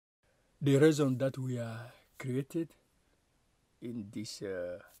The reason that we are created in this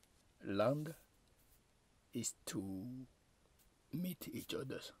land is to meet each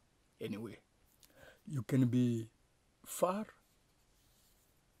other. Anyway, you can be far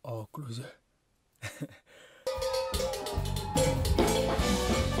or closer.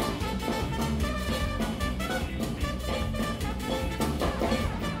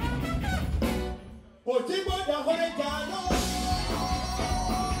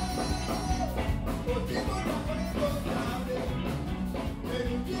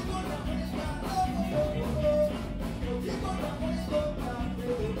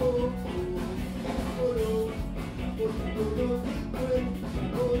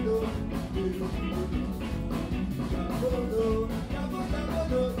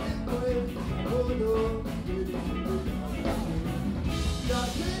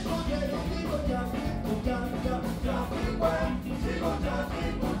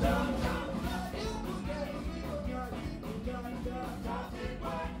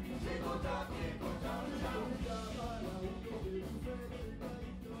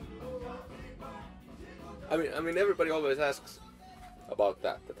 I mean, everybody always asks about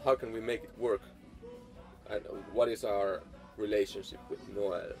that how can we make it work, and what is our relationship with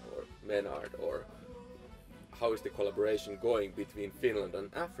Noel or Menard, or how is the collaboration going between Finland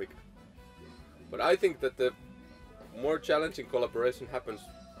and Africa. But I think that the more challenging collaboration happens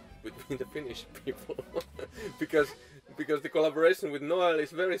between the Finnish people because the collaboration with Noel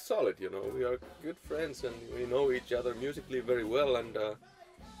is very solid, you know. We are good friends and we know each other musically very well, and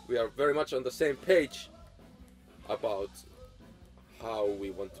we are very much on the same page about how we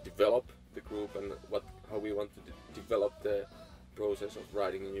want to develop the group and how we want to develop the process of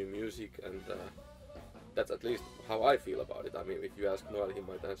writing new music, and that's at least how I feel about it. I mean, if you ask Noel, he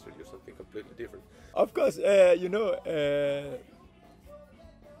might answer you something completely different. Of course, you know,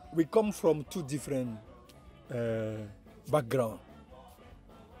 we come from two different backgrounds.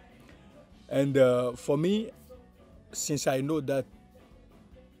 And for me, since I know that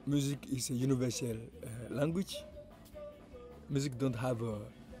music is a universal language, music don't have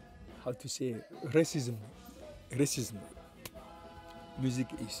how to say racism. Music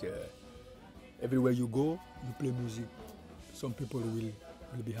is everywhere you go, you play music. Some people will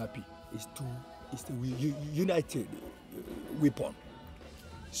be happy. It's the united weapon.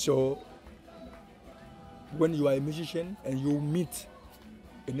 So when you are a musician and you meet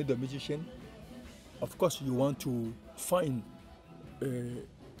another musician, of course you want to find an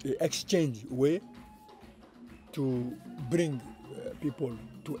exchange way to bring people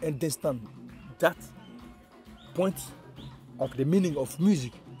to understand that point of the meaning of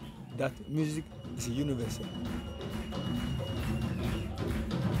music, that music is universal.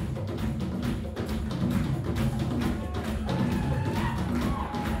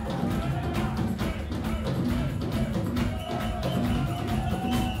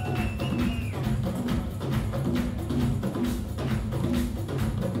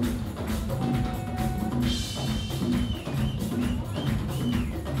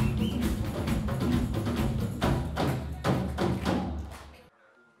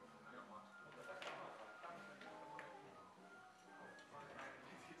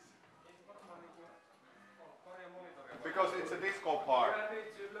 Because it's a disco park. I need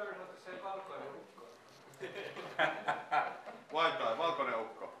to learn how to say valkoinen ukko. Valkoinen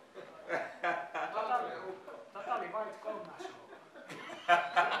ukko. Totally white coma show.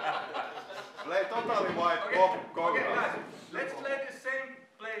 Play totally white coma. Okay, guys, let's play the same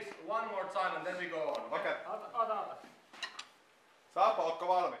place one more time and then we go on. Okay. Ota. Saapa, ootko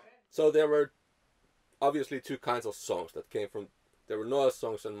valmis? So there were obviously two kinds of songs that came from. There were Noel's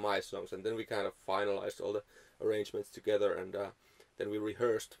songs and my songs, and then we kind of finalized all the arrangements together, and then we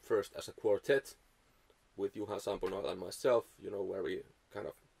rehearsed first as a quartet with Juha Samponoil and myself, you know, where we kind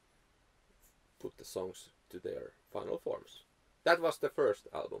of put the songs to their final forms. That was the first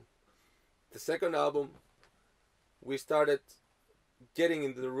album. The second album, we started getting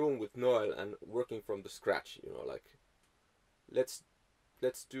into the room with Noel and working from the scratch, you know, like let's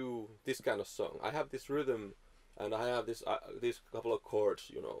do this kind of song. I have this rhythm and I have this couple of chords,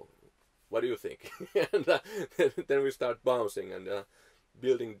 you know. What do you think? And then we start bouncing and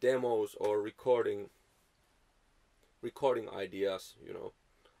building demos or recording ideas, you know.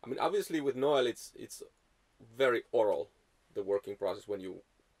 I mean, obviously with Noel it's very oral, the working process when you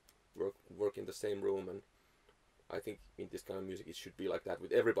work in the same room, and I think in this kind of music it should be like that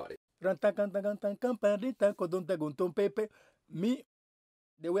with everybody. Me,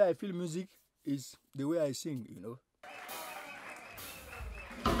 the way I feel music is the way I sing, you know.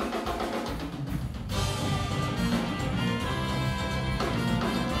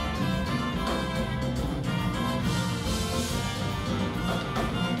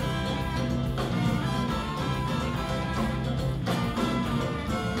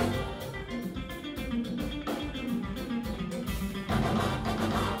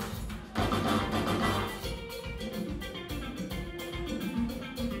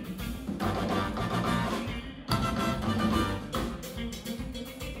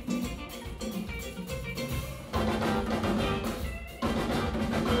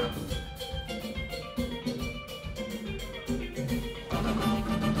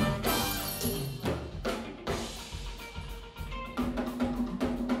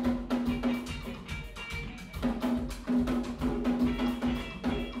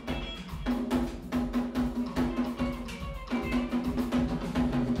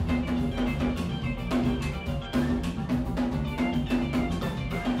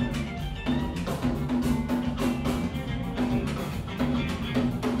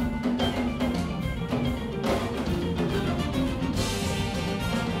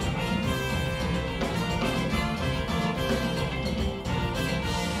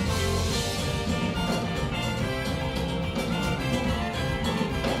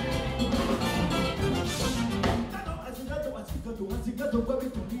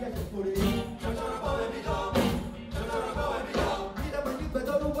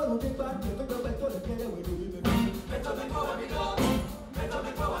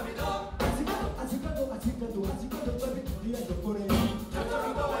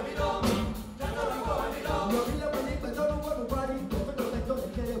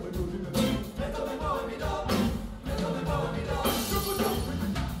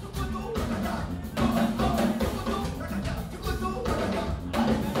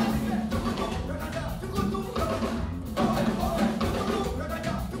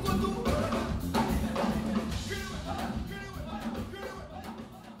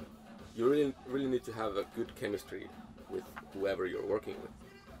 you really need to have a good chemistry with whoever you're working with.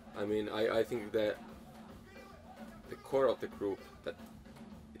 I mean, I think that the core of the group that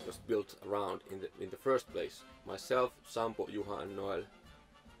it was built around in the first place, myself, Sampo, Juha and Noel,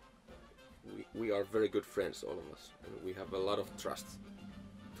 we are very good friends, all of us, and we have a lot of trust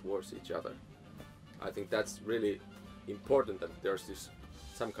towards each other. I think that's really important, that there's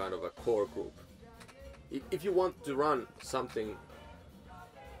some kind of a core group. If you want to run something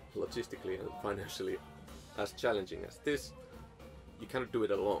logistically and financially as challenging as this, you cannot do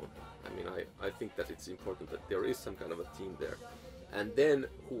it alone. I mean, I think that it's important that there is some kind of a team there. And then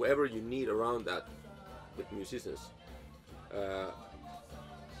whoever you need around that with musicians,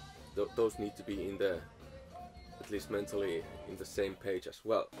 those need to be at least mentally, in the same page as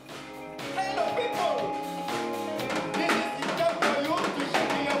well. Hello people! This is the time for you to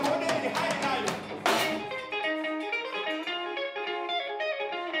shake your body high.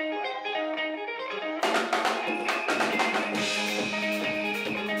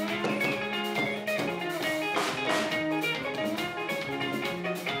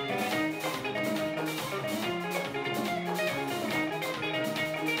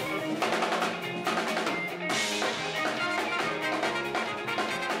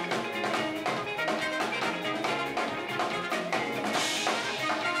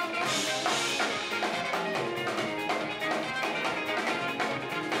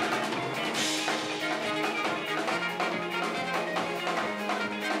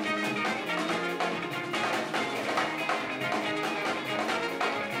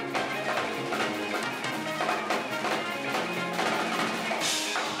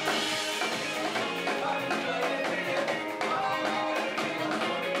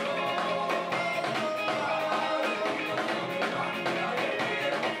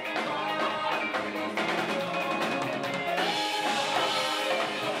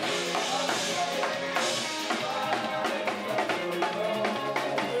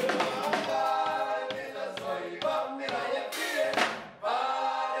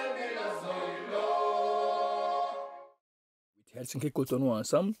 Helsinki Cotonou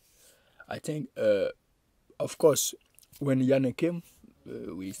ensemble. I think, of course, when Yannick came,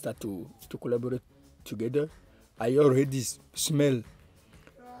 we start to collaborate together. I already smell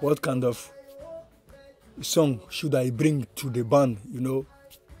what kind of song should I bring to the band, you know,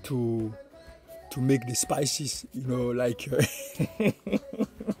 to make the spices, you know, like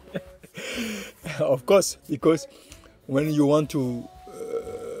of course, because when you want to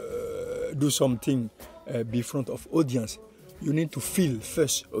do something be front of audience, you need to feel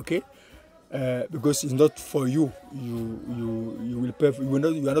first, okay? Because it's not for you. You will perform.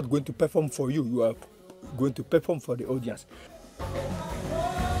 You are not going to perform for you. You are going to perform for the audience.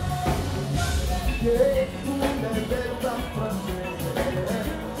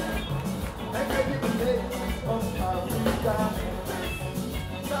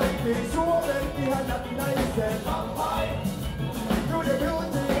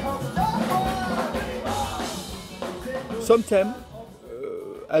 Sometimes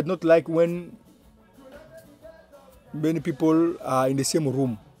I don't like when many people are in the same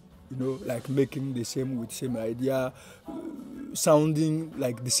room, you know, like making the same idea, sounding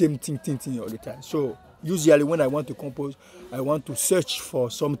like the same thing all the time. So usually when I want to compose, I want to search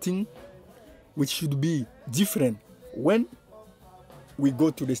for something which should be different. When we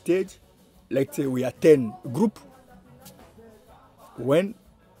go to the stage, let's say we are 10 group, when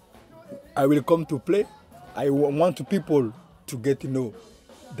I will come to play, I want people to get to know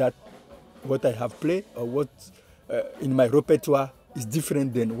that what I have played or what in my repertoire is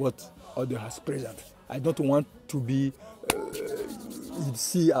different than what other has present. I don't want to be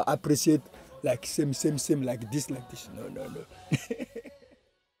see or appreciate like same like this. No.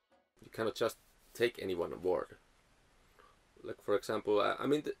 You cannot just take anyone aboard. Like for example, I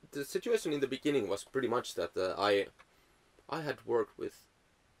mean the situation in the beginning was pretty much that I had worked with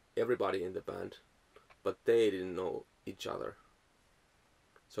everybody in the band, but they didn't know each other.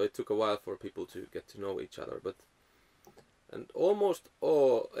 So it took a while for people to get to know each other. And almost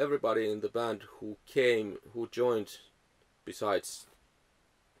everybody in the band who joined, besides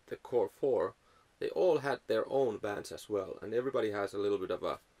the core four, they all had their own bands as well. And everybody has a little bit of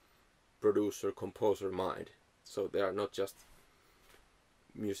a producer-composer mind. So they are not just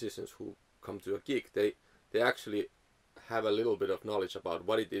musicians who come to a gig. They actually have a little bit of knowledge about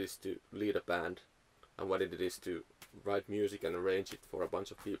what it is to lead a band, and what it is to write music and arrange it for a bunch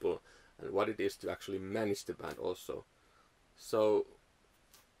of people, and what it is to actually manage the band also. So,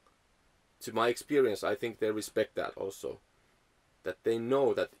 to my experience, I think they respect that also. That they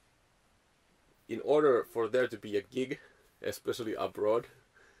know that in order for there to be a gig, especially abroad,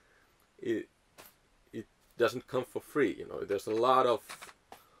 it doesn't come for free. You know, there's a lot of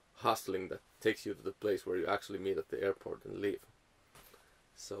hustling that takes you to the place where you actually meet at the airport and leave.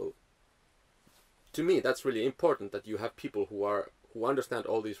 So to me, that's really important, that you have people who understand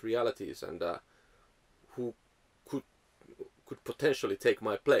all these realities and who could potentially take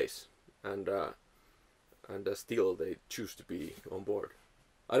my place, and still they choose to be on board.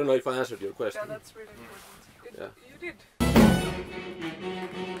 I don't know if I answered your question. Yeah, that's really important. Yeah. You did.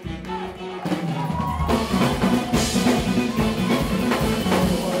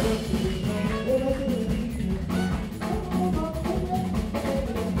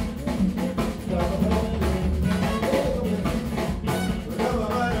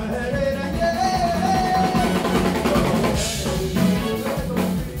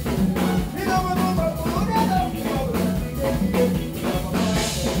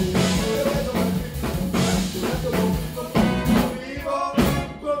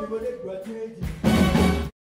 Graduated.